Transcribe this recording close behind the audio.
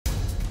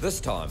This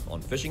time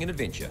on Fishing and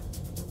Adventure.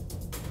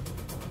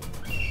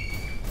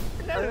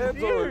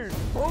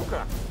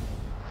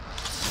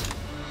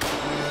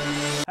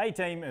 Hey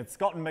team, it's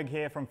Scott and Mig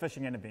here from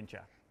Fishing and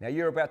Adventure. Now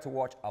you're about to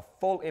watch a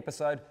full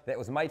episode that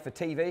was made for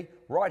TV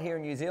right here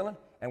in New Zealand,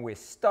 and we're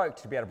stoked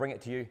to be able to bring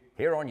it to you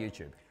here on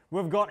YouTube.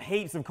 We've got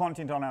heaps of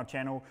content on our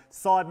channel,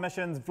 side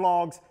missions,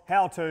 vlogs,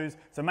 how-tos,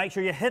 so make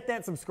sure you hit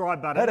that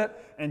subscribe button. Hit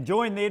it. And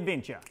join the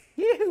adventure.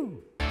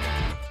 Yee-hoo!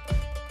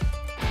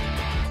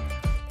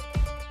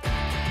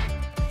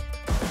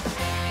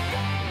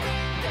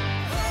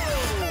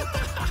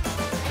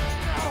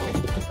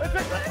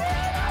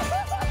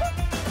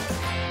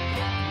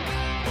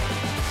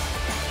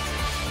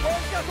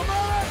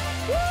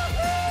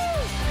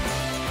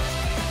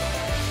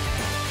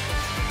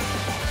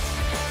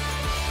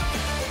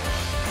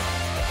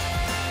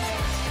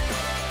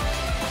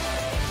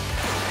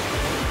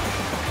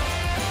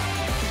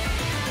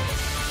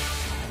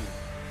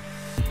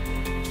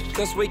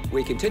 This week,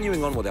 we're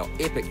continuing on with our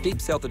epic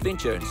deep south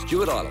adventure in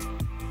Stewart Island.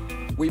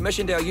 We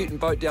missioned our ute and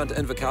boat down to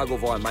Invercargill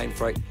via main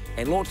freight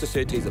and launched a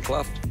surtees at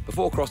Bluff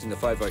before crossing the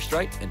Fovo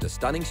Strait into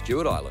stunning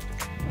Stewart Island.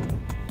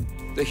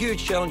 The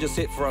huge challenge is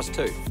set for us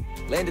too.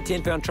 Land a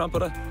 10-pound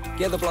trumpeter,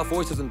 gather bluff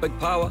oysters in big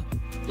power,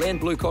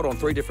 land blue cod on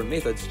 3 different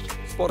methods,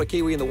 spot a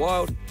kiwi in the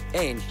wild,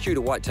 and shoot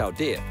a white-tailed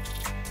deer.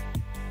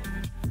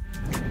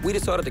 We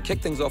decided to kick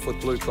things off with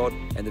blue cod,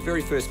 and the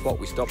very first spot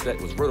we stopped at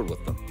was riddled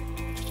with them.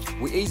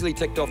 We easily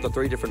ticked off the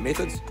 3 different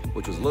methods,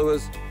 which was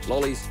lures,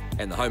 lollies,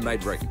 and the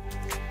homemade rig.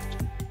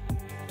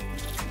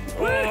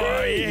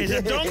 Oh, he's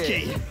a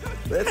donkey!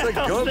 That's a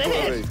good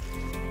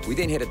move. We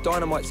then had a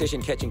dynamite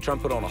session catching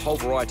trumpet on a whole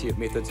variety of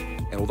methods,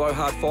 and although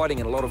hard fighting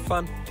and a lot of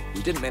fun,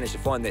 we didn't manage to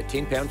find that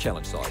 10-pound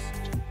challenge size.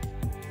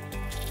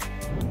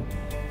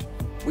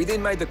 We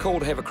then made the call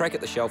to have a crack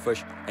at the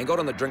shellfish and got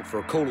on the drink for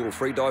a cool little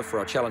free dive for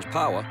our challenge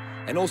power,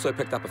 and also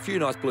picked up a few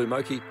nice blue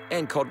moki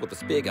and cod with the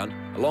spear gun,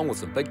 along with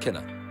some big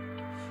kinner.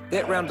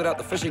 That rounded out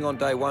the fishing on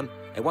day 1,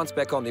 and once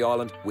back on the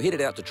island, we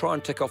headed out to try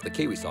and tick off the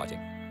kiwi sighting.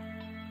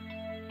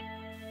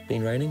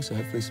 Been raining, so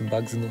hopefully some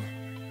bugs in the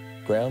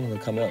ground, and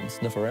they'll come out and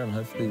sniff around, and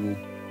hopefully we'll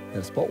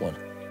have spot one.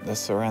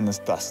 This around this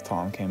dust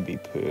time can be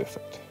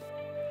perfect.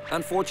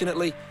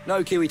 Unfortunately,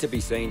 no kiwi to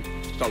be seen,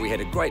 but we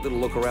had a great little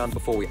look around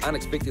before we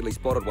unexpectedly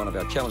spotted one of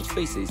our challenge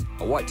species,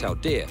 a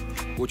white-tailed deer,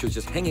 which was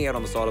just hanging out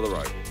on the side of the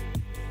road.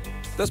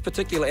 This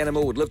particular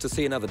animal would live to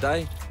see another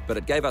day, but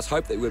it gave us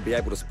hope that we would be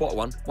able to spot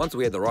one once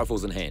we had the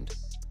rifles in hand.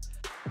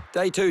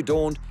 Day 2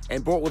 dawned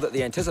and brought with it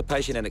the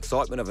anticipation and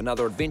excitement of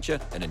another adventure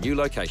in a new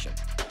location.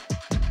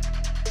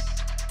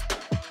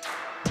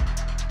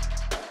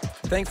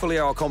 Thankfully,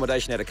 our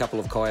accommodation had a couple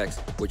of kayaks,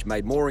 which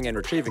made mooring and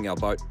retrieving our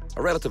boat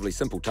a relatively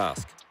simple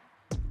task.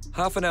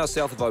 Half an hour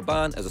south of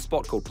Oban is a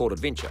spot called Port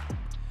Adventure.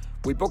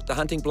 We booked the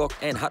hunting block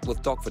and hut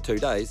with dock for 2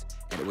 days,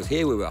 and it was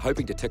here we were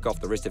hoping to tick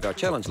off the rest of our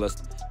challenge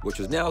list, which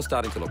was now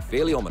starting to look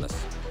fairly ominous.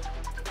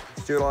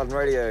 Stewart Island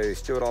Radio,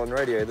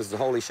 this is a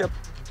holy ship.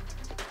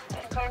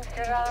 Calling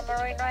Stewart Island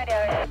Marine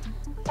Radio.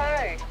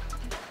 So,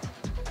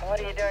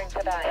 what are you doing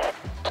today?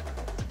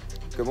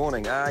 Good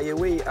morning. Yeah,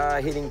 we are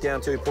heading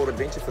down to Port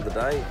Adventure for the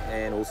day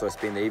and also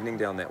spend the evening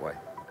down that way.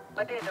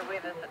 I do the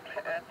weather's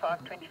at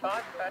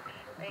 5:25, but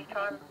any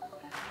time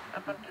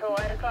up until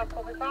 8 o'clock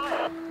will be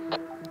fine.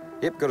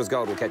 Yep, good as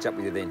gold. We'll catch up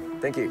with you then.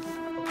 Thank you.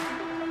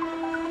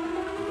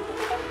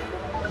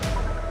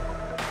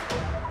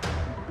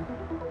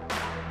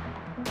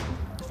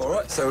 All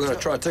right, so we're going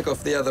to try and tick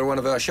off the other one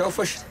of our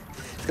shellfish.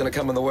 It's going to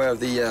come in the way of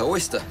the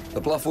oyster,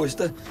 the bluff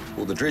oyster,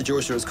 or the dredge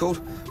oyster it's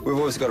called. We've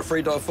always got a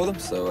free dive for them,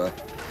 so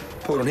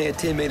put on here,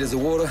 10 metres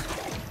of water,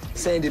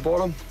 sandy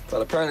bottom,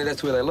 but apparently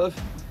that's where they live.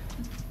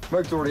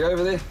 Moke's already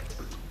over there,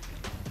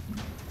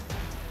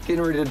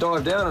 getting ready to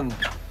dive down, and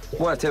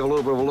might have to have a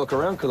little bit of a look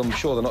around because I'm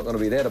sure they're not going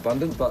to be that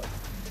abundant, but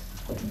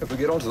if we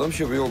get onto them,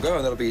 should we all go,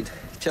 and that'll be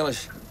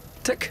challenge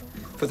tick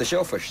for the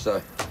shellfish.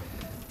 So,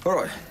 all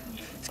right,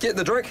 let's get in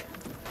the drink.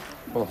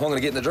 Well, I'm going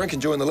to get in the drink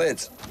and join the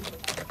lads.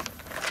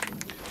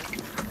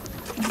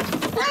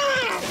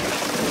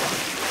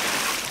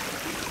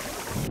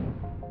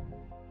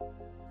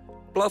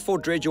 Bluff or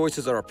dredge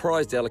oysters are a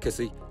prized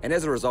delicacy, and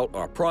as a result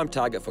are a prime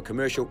target for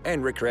commercial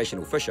and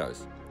recreational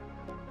fishers.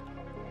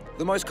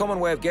 The most common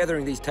way of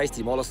gathering these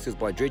tasty molluscs is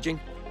by dredging,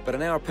 but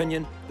in our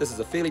opinion, this is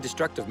a fairly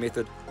destructive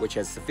method which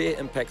has severe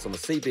impacts on the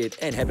seabed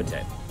and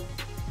habitat.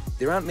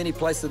 There aren't many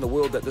places in the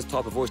world that this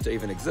type of oyster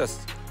even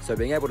exists, so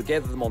being able to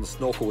gather them on the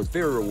snorkel is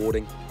very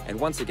rewarding, and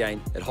once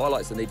again, it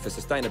highlights the need for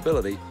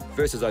sustainability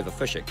versus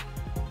overfishing.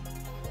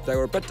 They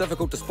were a bit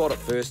difficult to spot at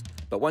first,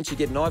 but once you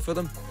get an eye for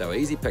them, they were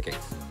easy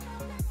pickings.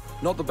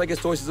 Not the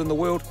biggest oysters in the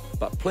world,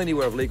 but plenty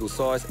were of legal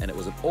size, and it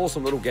was an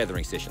awesome little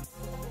gathering session.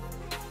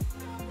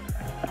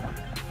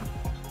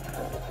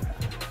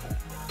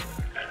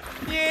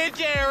 Yeah,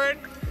 Jared.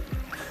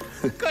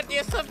 Got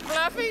you some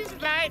fluffies,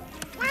 mate.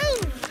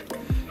 Woo!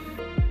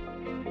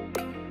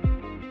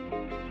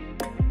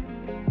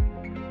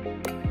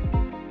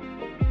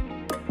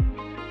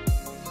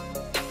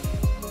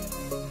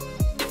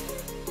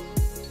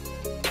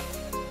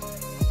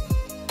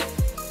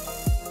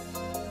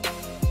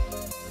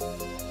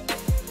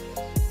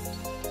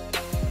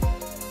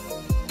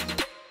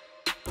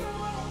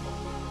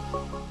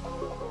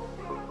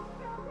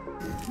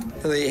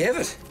 Well, there you have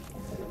it.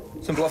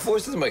 Some bluff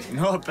oysters, mate.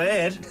 Not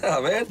bad.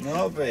 Oh, man.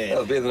 Not bad. That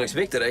was better than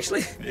expected,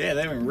 actually. Yeah,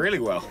 they went really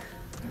well.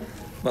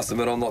 Must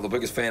admit, I'm not the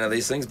biggest fan of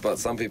these things, but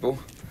some people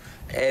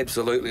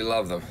absolutely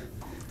love them.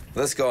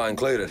 This guy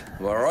included.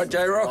 Am I right,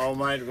 J-Rock? Oh,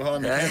 mate,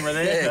 behind the camera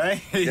there, eh?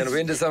 He's going to be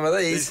into some of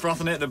these. He's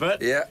frothing at the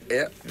bit. Yeah.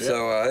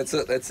 So that's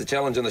it. That's the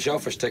challenge in the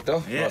shellfish ticked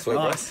off. Yeah,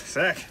 nice.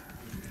 Sick.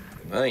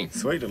 Mean.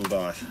 Sweet little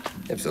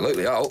dive.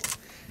 Absolutely. Oh,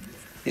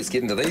 let's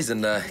get into these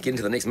and get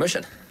into the next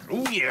mission.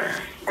 Oh, yeah.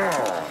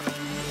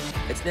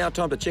 It's now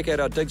time to check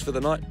out our digs for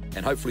the night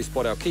and hopefully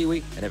spot our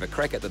kiwi and have a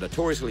crack at the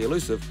notoriously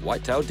elusive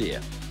white-tailed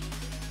deer.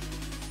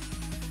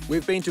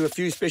 We've been to a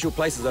few special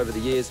places over the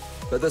years,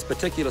 but this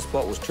particular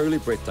spot was truly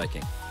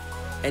breathtaking.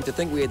 And to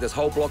think we had this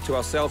whole block to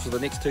ourselves for the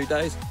next 2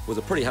 days was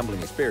a pretty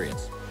humbling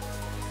experience.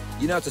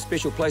 You know, it's a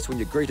special place when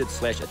you're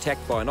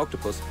greeted/attacked by an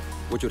octopus,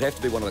 which would have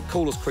to be one of the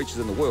coolest creatures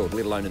in the world,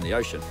 let alone in the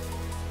ocean.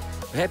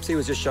 Perhaps he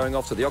was just showing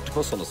off to the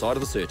octopus on the side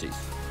of the Surtees.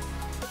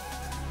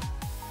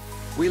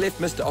 We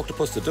left Mr.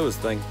 Octopus to do his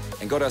thing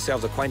and got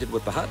ourselves acquainted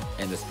with the hut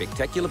and the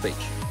spectacular beach.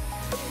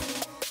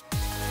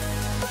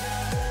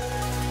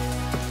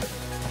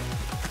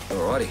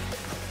 Alrighty.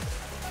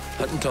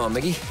 Hunting time,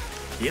 Mickey.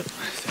 Yep,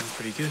 sounds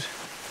pretty good.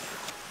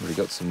 Already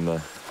got some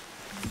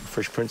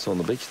fresh prints on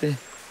the beach there.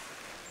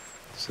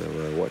 So,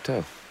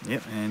 whitetail.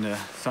 Yep, and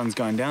sun's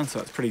going down, so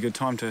it's a pretty good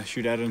time to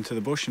shoot out into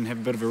the bush and have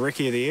a bit of a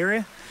recce of the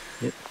area.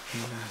 Yep.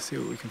 And see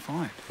what we can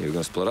find. Yeah, we're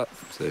going to split up.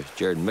 So,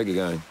 Jared and Mig are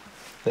going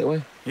that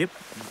way. Yep.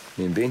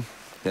 Me and Ben,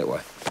 that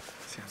way.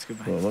 Sounds good,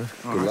 mate. All right, mate.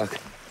 All Good right.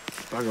 luck.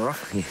 Bugger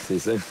off. Yeah, see you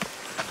soon.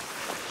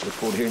 Look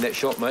forward to hearing that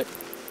shot, mate.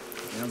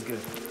 Sounds good.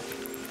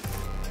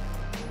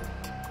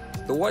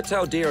 The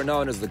white-tailed deer are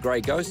known as the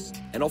grey ghosts,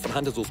 and often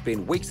hunters will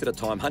spend weeks at a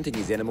time hunting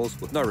these animals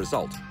with no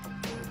result.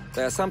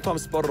 They are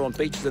sometimes spotted on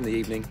beaches in the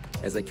evening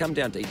as they come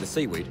down to eat the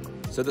seaweed,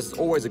 so this is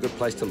always a good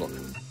place to look.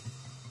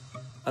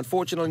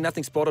 Unfortunately,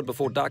 nothing spotted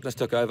before darkness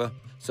took over,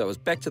 so it was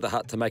back to the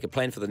hut to make a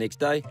plan for the next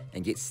day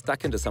and get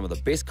stuck into some of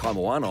the best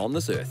kaimoana on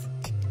this earth.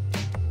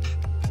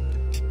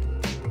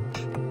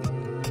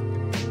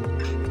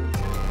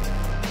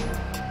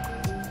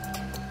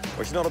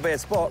 Which is not a bad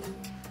spot.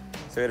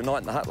 So we had a night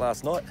in the hut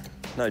last night.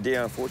 No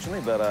deer,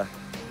 unfortunately, but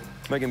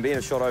Mig and Ben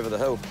have shot over the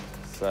hill.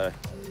 So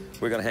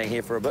we're going to hang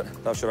here for a bit.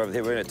 They've shot over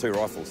here. We're in at 2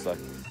 rifles, so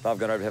they've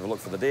gone over to have a look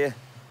for the deer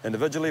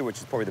individually, which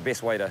is probably the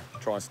best way to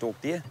try and stalk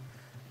deer.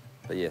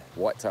 But yeah,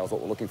 whitetail's what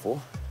we're looking for.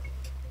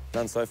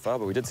 None so far,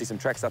 but we did see some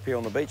tracks up here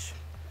on the beach.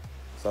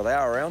 So they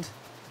are around.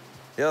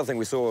 The other thing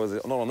we saw was,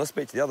 not on this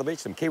beach, the other beach,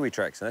 some kiwi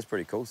tracks, and that's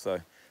pretty cool.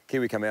 So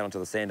kiwi come out onto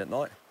the sand at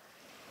night,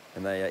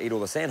 and they eat all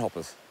the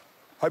sandhoppers.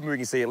 Hoping we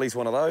can see at least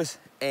one of those,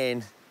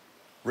 and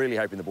really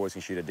hoping the boys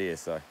can shoot a deer.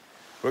 So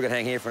we're gonna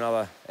hang here for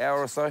another hour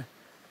or so,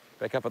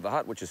 back up at the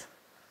hut, which is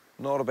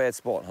not a bad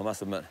spot, I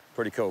must admit.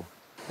 Pretty cool.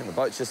 And the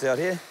boat's just out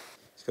here.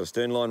 It's got a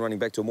stern line running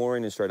back to a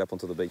mooring and straight up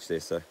onto the beach there.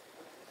 So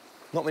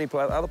not many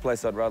other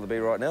places I'd rather be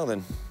right now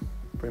than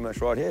pretty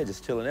much right here,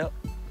 just chilling out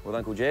with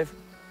Uncle Jav.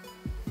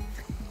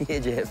 Yeah,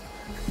 Jav.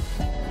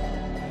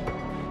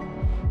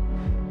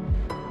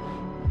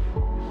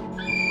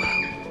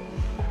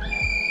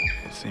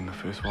 Seen my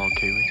first wild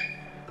kiwi.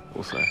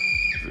 Also,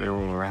 they're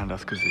all around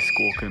us because they're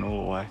squawking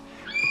all the way,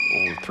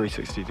 all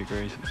 360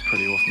 degrees. It's a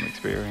pretty awesome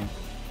experience.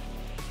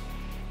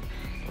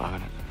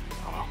 Loving it.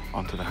 Oh well,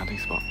 on to the hunting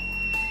spot.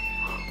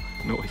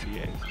 Noisy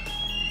as.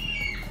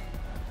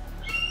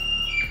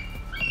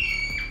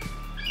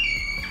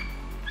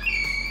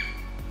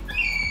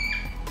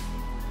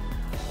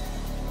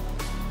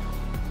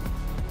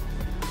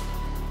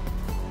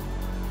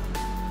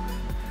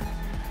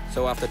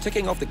 So after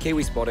ticking off the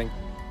kiwi spotting,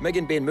 Mig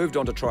and Ben moved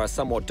on to try a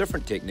somewhat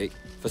different technique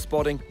for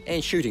spotting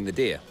and shooting the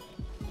deer.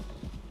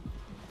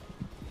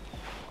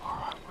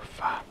 Alright,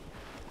 we've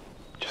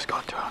just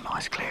got to a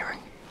nice clearing.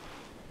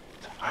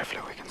 So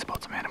hopefully we can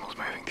spot some animals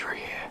moving through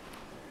here.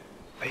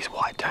 These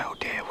white-tailed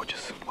deer, which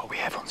is what we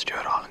have on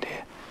Stewart Island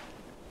here,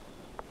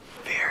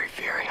 very,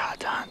 very hard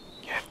to hunt.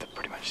 You have to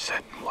pretty much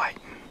sit and wait,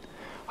 and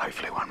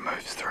hopefully one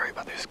moves through,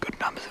 but there's good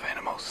numbers of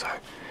animals, so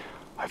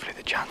hopefully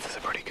the chances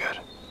are pretty good.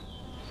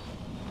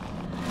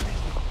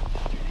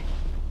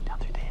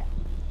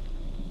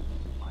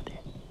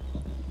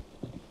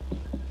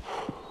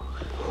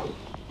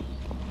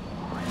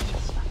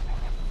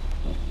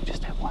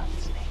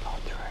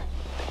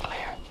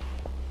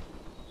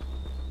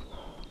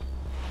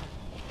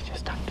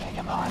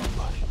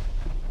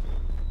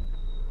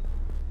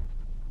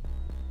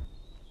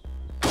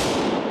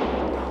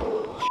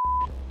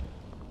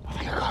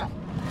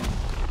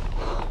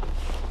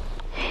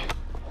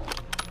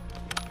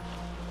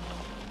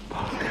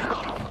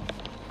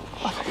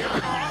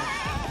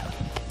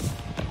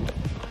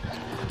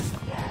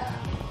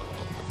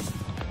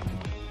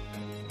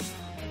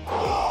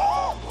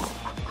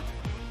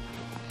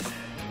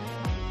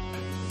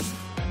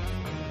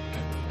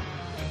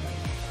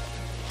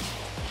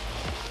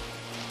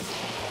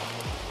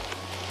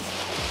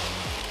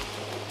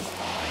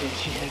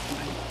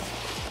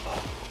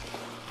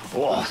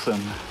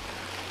 Awesome.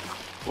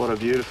 What a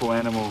beautiful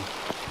animal.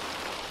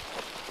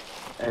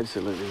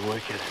 Absolutely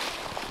wicked.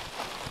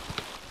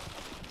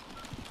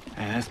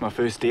 And that's my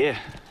first deer.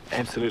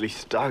 Absolutely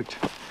stoked.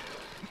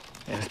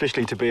 And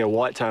especially to be a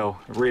whitetail,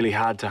 really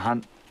hard to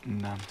hunt.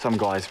 And some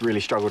guys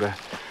really struggle to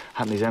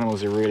hunt these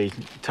animals. They're really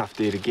tough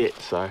deer to get,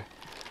 so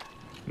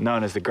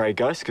known as the grey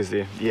ghost because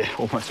they're, yeah,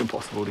 almost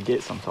impossible to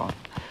get sometimes.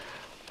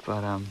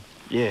 But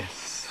yeah,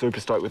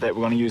 super stoked with that.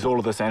 We're going to use all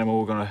of this animal.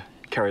 We're going to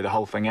carry the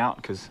whole thing out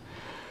because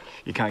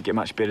you can't get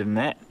much better than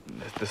that.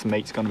 This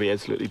meat's going to be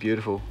absolutely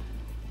beautiful.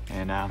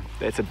 And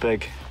that's a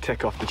big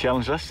tick off the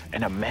challenge list,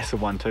 and a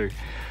massive one too.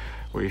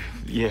 We're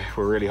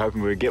really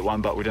hoping we would get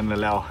one, but we didn't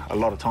allow a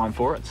lot of time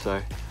for it,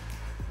 so.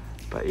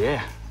 But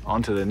yeah,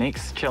 on to the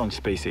next challenge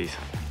species.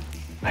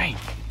 Man.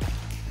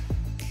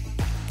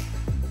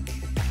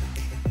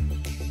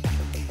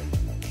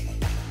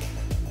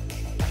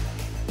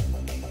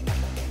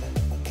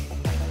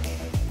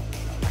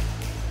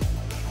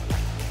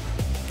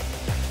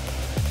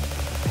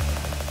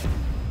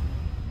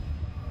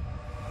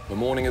 The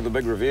morning of the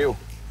big reveal.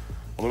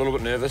 I'm a little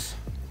bit nervous,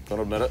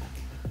 gotta admit it.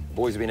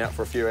 Boys have been out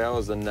for a few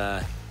hours and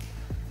I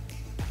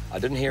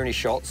didn't hear any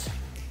shots.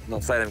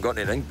 Not saying they've got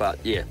anything,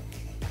 but yeah.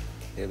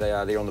 There they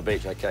are, they're on the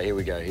beach. Okay, here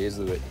we go, here's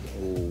the beach.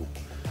 Ooh,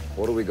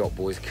 what do we got,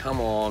 boys?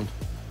 Come on.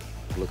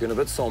 Looking a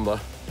bit somber.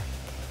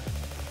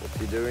 What's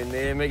he doing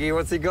there, Miggy?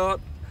 What's he got?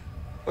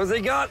 What's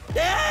he got?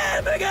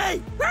 Yeah,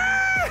 Miggy!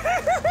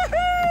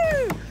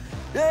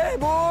 Yeah,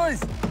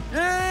 boys!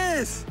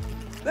 Yes!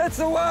 That's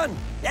the one!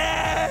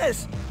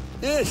 Yes!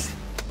 Yes!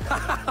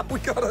 We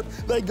got it!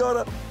 They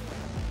got it!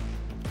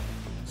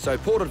 So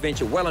Port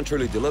Adventure well and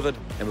truly delivered,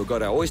 and we've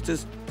got our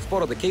oysters,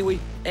 spotted the kiwi,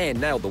 and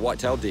nailed the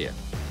white-tailed deer.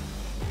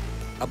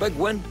 A big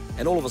win,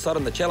 and all of a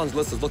sudden the challenge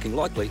list is looking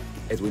likely,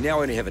 as we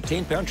now only have a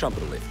 10-pound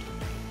trumpeter left.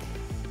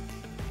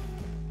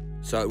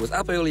 So it was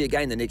up early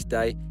again the next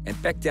day,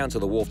 and back down to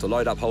the wharf to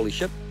load up Holy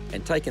Ship,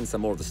 and take in some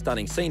more of the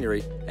stunning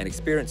scenery, and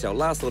experience our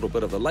last little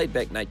bit of the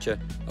laid-back nature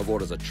of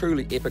what is a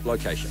truly epic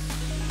location.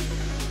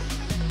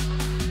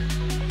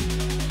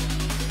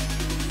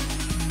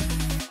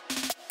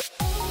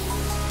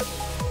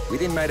 We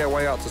then made our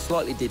way out to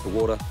slightly deeper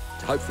water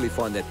to hopefully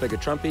find that bigger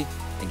trumpy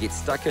and get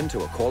stuck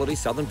into a quality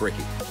southern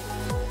brekkie.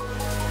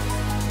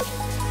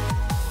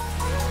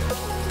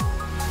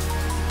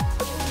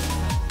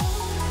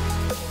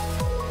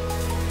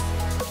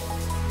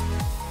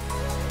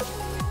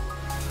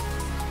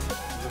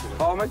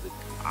 Oh, mate.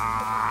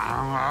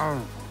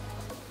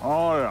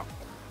 Oh, yeah.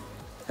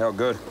 How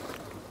good?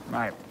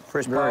 Mate,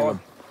 Fresh very power.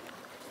 good.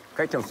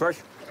 Catch them fresh.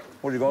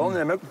 What have you got on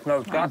there, Mick?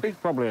 No scarpy?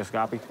 Probably a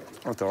scarpy.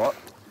 That's all right.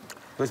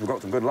 At least we've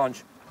got some good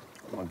lunch.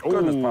 My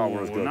goodness,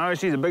 power is good. No,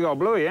 she's a big old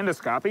bluey and a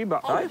scarpy,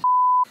 but Hey?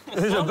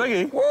 she's a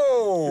biggie.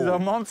 Whoa! She's a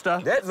monster.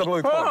 That's a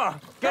blue cod.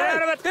 Oh, get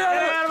out of it! Get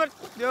out of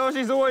it! Oh,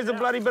 she's always a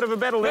bloody bit of a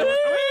battle there.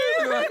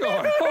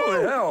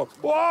 Holy hell!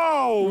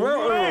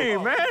 Whoa! Hey,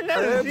 man,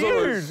 that is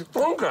huge!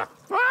 Splunker!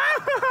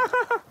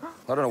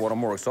 I don't know what I'm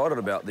more excited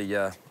about,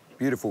 the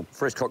beautiful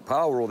fresh cooked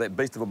power or that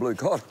beast of a blue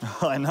cod.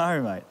 I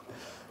know, mate.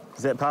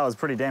 Because that power's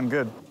pretty damn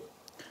good.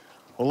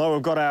 Although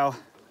we've got our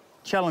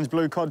challenge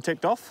blue cod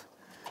ticked off,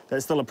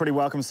 that's still a pretty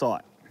welcome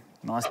sight.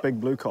 Nice big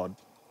blue cod.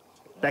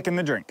 Back in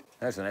the drink.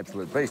 That's an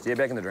absolute beast. Yeah,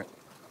 back in the drink.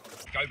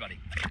 Go, buddy.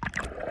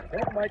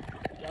 Help, mate.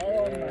 Go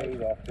on, mate.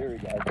 There he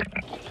goes.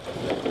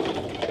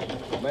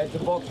 Made the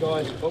box,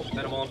 guys. Oh,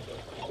 let him on.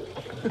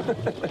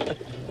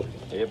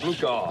 Yeah, blue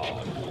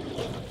cod.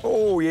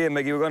 Oh, yeah,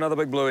 Mickey, we've got another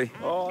big bluey.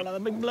 Oh, another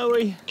big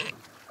bluey.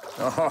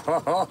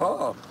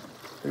 Oh,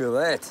 look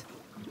at that.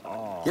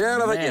 Oh, Get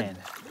out of man. it,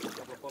 you.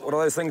 What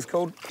are those things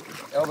called?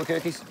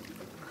 Albuquerques?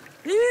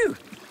 Ew!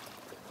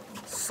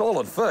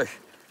 Solid fish.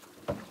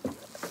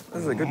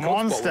 This is a good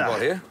cod spot we've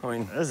got here. I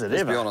mean, Is it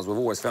let's ever? be honest, we've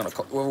always found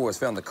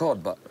the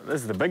cod, but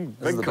This is the big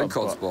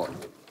cod spot.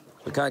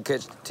 If we can't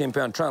catch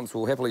 10-pound trumps,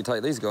 we'll happily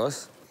take these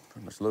guys.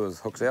 Pretty much lures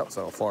hooks out,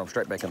 so I'll fire them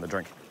straight back in the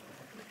drink.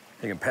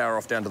 You can power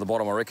off down to the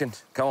bottom, I reckon.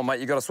 Come on, mate,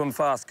 you got to swim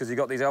fast because you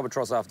got these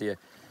albatross after you.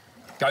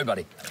 Go,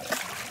 buddy.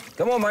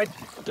 Come on, mate.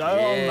 Go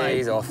on, mate.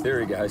 He's off. There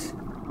he goes.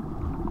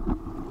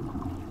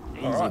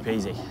 Easy right.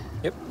 peasy.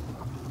 Yep.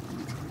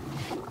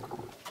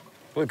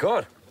 Blue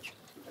cod.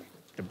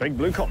 The big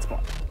blue cod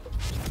spot.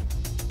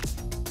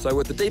 So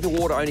with the deeper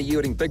water only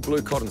yielding big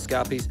blue cod and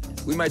scarpies,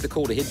 we made the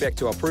call to head back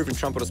to our proven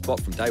trumpeter spot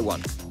from day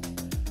one.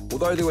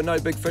 Although there were no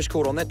big fish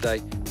caught on that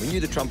day, we knew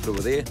the trumpeter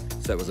were there,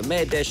 so it was a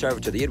mad dash over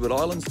to the Edward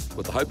Islands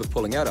with the hope of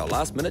pulling out our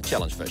last-minute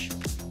challenge fish.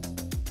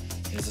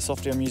 There's a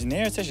softie I'm using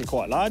there. It's actually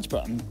quite large,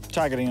 but I'm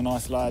targeting a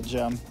nice large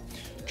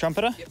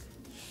trumpeter. Yep.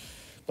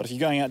 But if you're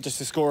going out just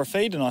to score a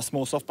feed, a nice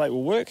small soft bait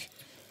will work.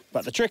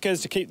 But the trick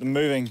is to keep them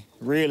moving,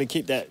 really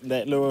keep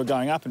that lure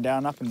going up and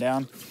down,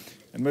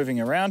 and moving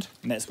around,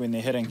 and that's when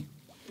they're hitting.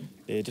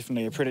 They're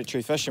definitely a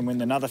predatory fish, and when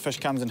another fish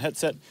comes and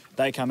hits it,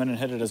 they come in and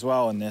hit it as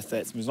well, and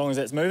as long as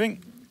that's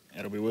moving,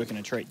 it'll be working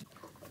a treat.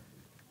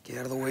 Get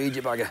out of the weed,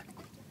 you bugger.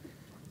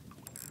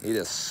 He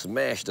just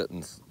smashed it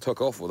and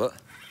took off with it.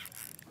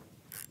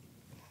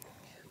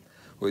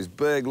 Well, his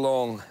big,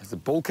 long, is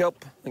it bull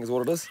kelp? I think is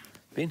what it is,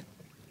 Ben?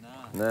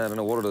 No, I don't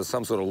know what it is,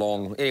 some sort of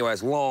long, anyway,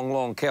 it's long,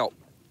 long kelp.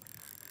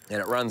 And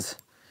it runs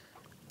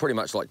pretty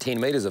much like 10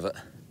 metres of it.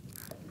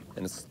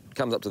 And it's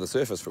comes up to the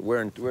surface.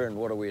 We're in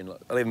what are we in?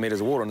 11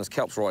 metres of water, and this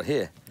kelp's right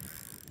here.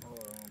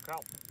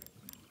 Kelp.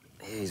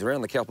 Yeah, he's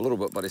around the kelp a little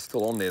bit, but he's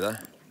still on there though.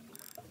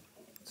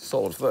 It's a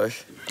solid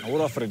fish. I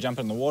would offer to jump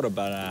in the water,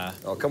 but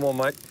Oh, come on,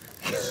 mate.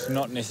 it's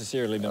not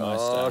necessarily the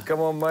most. Oh, come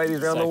on, mate. He's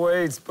round the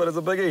safe. weeds, but it's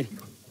a biggie.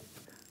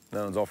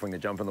 No one's offering to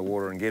jump in the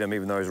water and get him,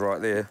 even though he's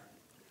right there,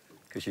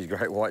 because she's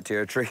great white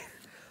territory.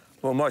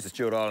 Well, most of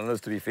Stewart Island is,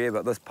 to be fair,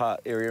 but this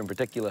area in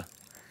particular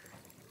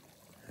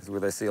is where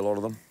they see a lot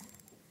of them.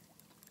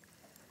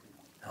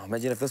 Oh,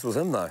 imagine if this was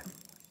him, though.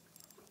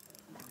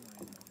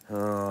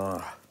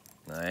 Oh,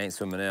 no, he ain't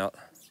swimming out.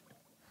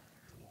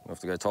 We'll have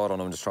to go tight on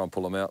him and just try and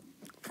pull him out.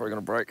 Probably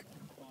gonna break.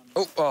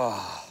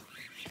 Oh,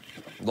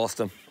 lost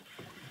him.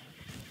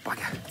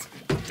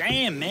 Bugger.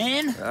 Damn,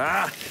 man.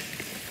 Ah.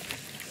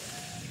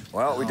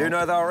 Well, we do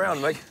know they're around,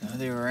 Mick. No,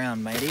 they're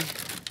around, matey.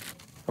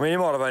 I mean, he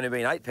might have only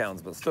been 8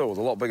 pounds, but still, it was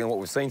a lot bigger than what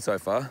we've seen so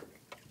far.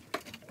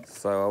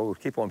 So I will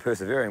keep on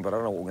persevering, but I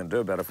don't know what we're going to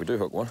do about it if we do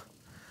hook one.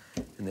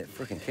 And that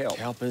freaking kelp.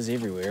 Kelp is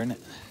everywhere, isn't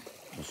it?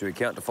 And should we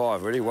count to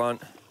 5? Ready? 1,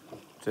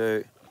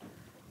 2,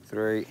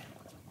 3,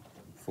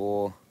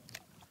 4,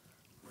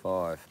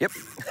 5. Yep.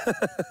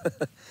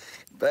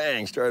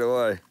 Bang, straight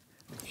away.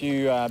 A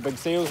few big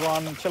seals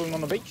lying chilling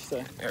on the beach,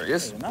 so There he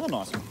is. there's another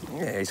nice one.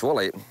 Yeah, he's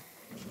swallow eating.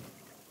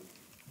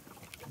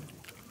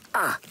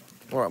 Ah!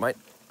 All right, mate.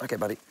 Okay,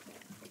 buddy.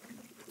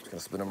 Just going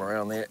to spin him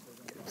around there.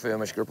 Get a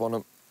firmish grip on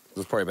him. This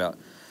is probably about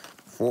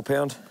 4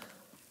 pound.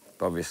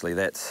 But obviously,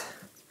 that's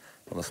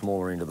on the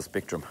smaller end of the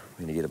spectrum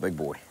when you get a big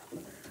boy.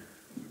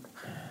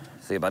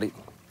 See you, buddy.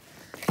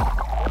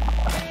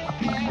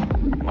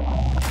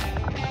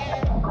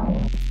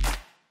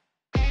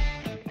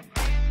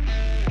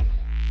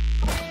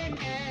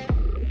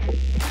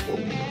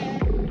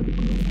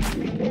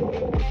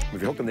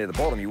 If you hooked them there at the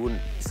bottom, you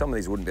wouldn't. Some of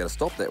these wouldn't be able to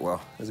stop that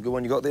well. There's a good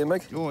one you got there,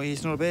 Mick. Oh,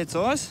 he's not a bad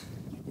size.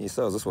 Yeah,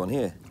 so is this one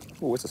here.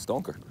 Oh, it's a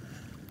stonker.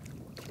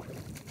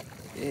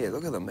 Yeah,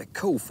 look at them. They're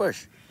cool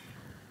fish.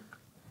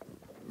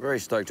 Very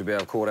stoked to be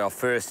able to caught my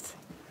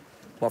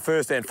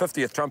first and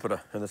 50th trumpeter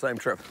in the same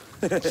trip.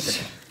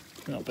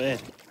 Not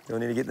bad. Do I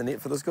need to get the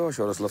net for this guy, or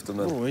should I just lift him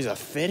in? Oh, he's a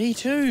fatty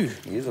too.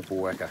 He is a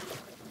poor whacker.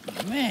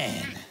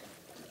 Man.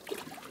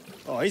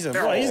 Oh, he's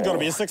got to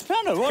be a 6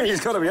 pounder. What?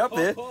 He's got to be up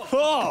there.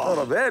 Oh,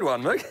 Not a bad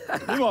one,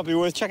 Mick. he might be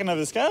worth chucking over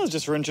the scales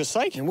just for interest's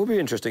sake. It will be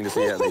interesting to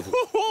see how these.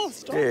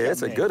 Stop Yeah, it,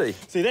 that's a man. goodie.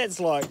 See, that's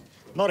like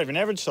not even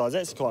average size.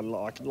 That's quite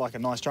like a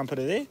nice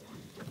trumpeter there.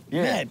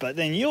 Yeah. Man, but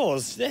then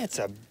yours, that's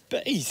a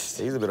beast.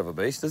 He's a bit of a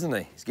beast, isn't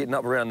he? He's getting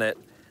up around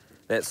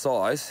that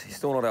size. He's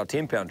still not our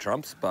 10-pound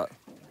trumps, but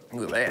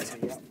look at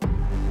that.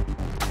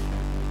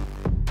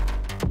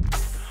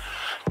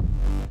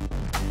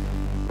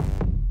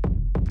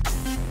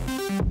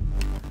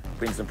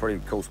 Been some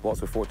pretty cool spots.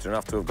 We're fortunate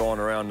enough to have gone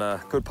around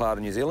a good part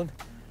of New Zealand.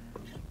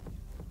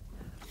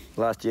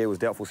 Last year was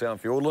Doubtful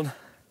Sound Fiordland.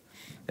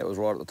 That was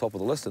right at the top of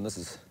the list, and this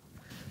is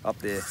up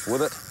there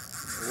with it.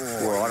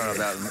 Well, I don't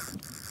know about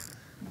it.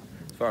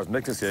 As far as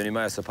Mick's concerned, he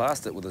may have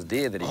surpassed it with his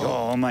deer that he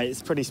got. Oh, mate,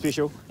 it's pretty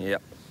special.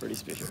 Yep. Pretty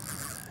special.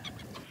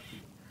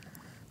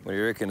 What do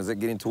you reckon? Is it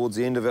getting towards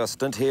the end of our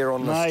stint here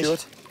on the Mate,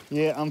 Stewart?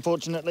 yeah,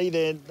 unfortunately,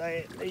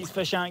 these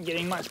fish aren't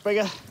getting much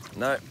bigger.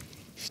 No.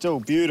 Still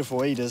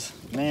beautiful eaters.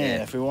 Man,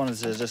 Yeah. if we wanted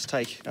to just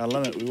take our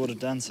limit, we would have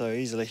done so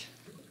easily.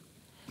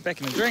 Back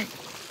in the drink.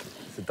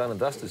 It's a done and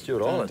dusted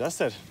Stewart Done and Island.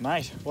 dusted.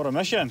 Mate, what a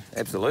mission.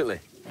 Absolutely.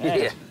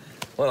 Mate. Yeah.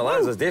 One of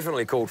those is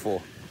definitely called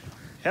for.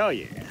 Hell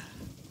yeah.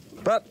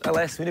 But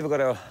alas, we never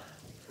got our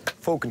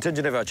full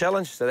contingent of our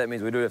challenge, so that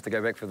means we do have to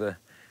go back for the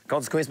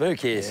consequence, but who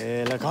cares?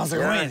 Yeah, la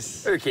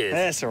consequence. Yeah, who cares?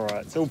 That's all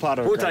right. It's all part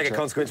of We'll a great take a trip.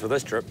 consequence for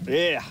this trip.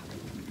 Yeah.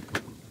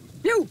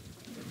 You.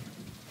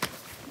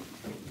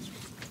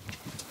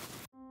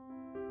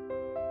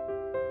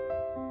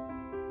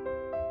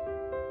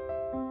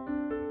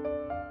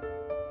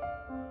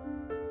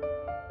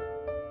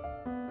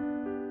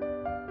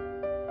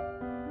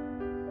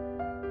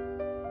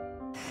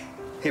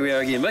 Here we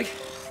are again, Mick.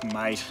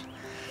 Mate.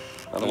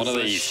 Another one of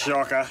this is a these.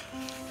 shocker.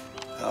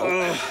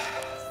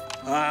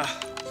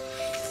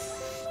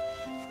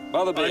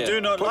 Mother bear, I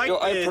do not put like your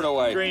the apron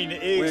away. green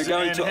eggs We're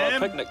going and to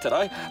ham. a picnic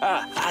today.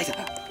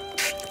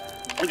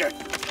 Okay.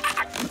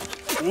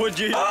 Would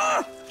you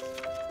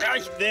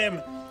eat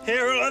them?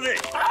 Here are they.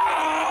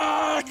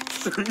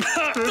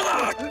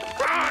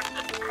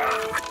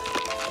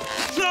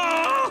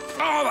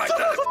 Oh my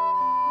God!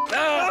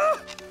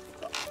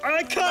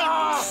 I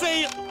can't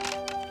see it.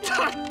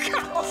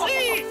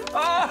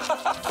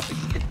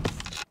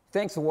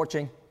 Thanks for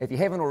watching. If you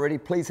haven't already,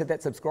 please hit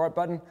that subscribe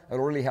button.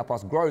 It'll really help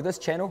us grow this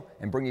channel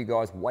and bring you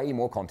guys way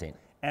more content.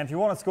 And if you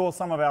want to score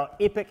some of our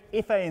epic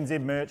FANZ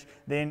merch,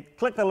 then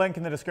click the link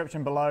in the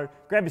description below,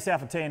 grab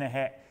yourself a tea and a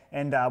hat,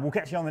 and we'll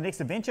catch you on the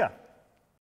next adventure.